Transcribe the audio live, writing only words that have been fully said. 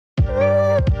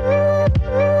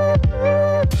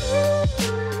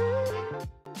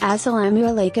Assalamu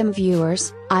alaikum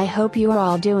viewers, I hope you are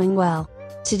all doing well.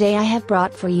 Today I have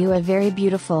brought for you a very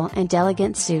beautiful and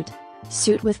elegant suit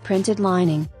with printed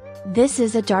lining. This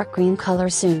is a dark green color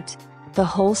suit. The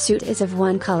whole suit is of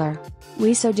one color.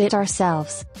 We sewed it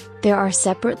ourselves. There are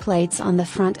separate plates on the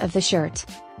front of the shirt.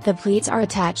 The pleats are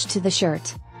attached to the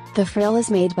shirt. The frill is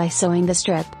made by sewing the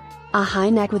strip. A high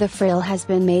neck with a frill has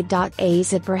been made. A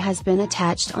zipper has been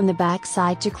attached on the back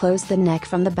side to close the neck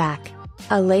from the back.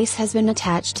 A lace has been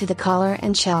attached to the collar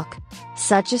and choke.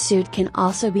 Such a suit can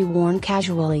also be worn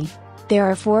casually. There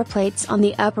are 4 plates on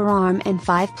the upper arm and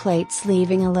 5 plates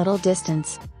leaving a little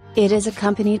distance. It is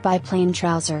accompanied by plain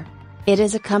trouser. It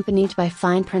is accompanied by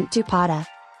fine print dupatta.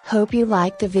 Hope you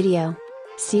liked the video.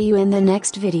 See you in the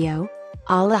next video.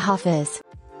 Allah Hafiz.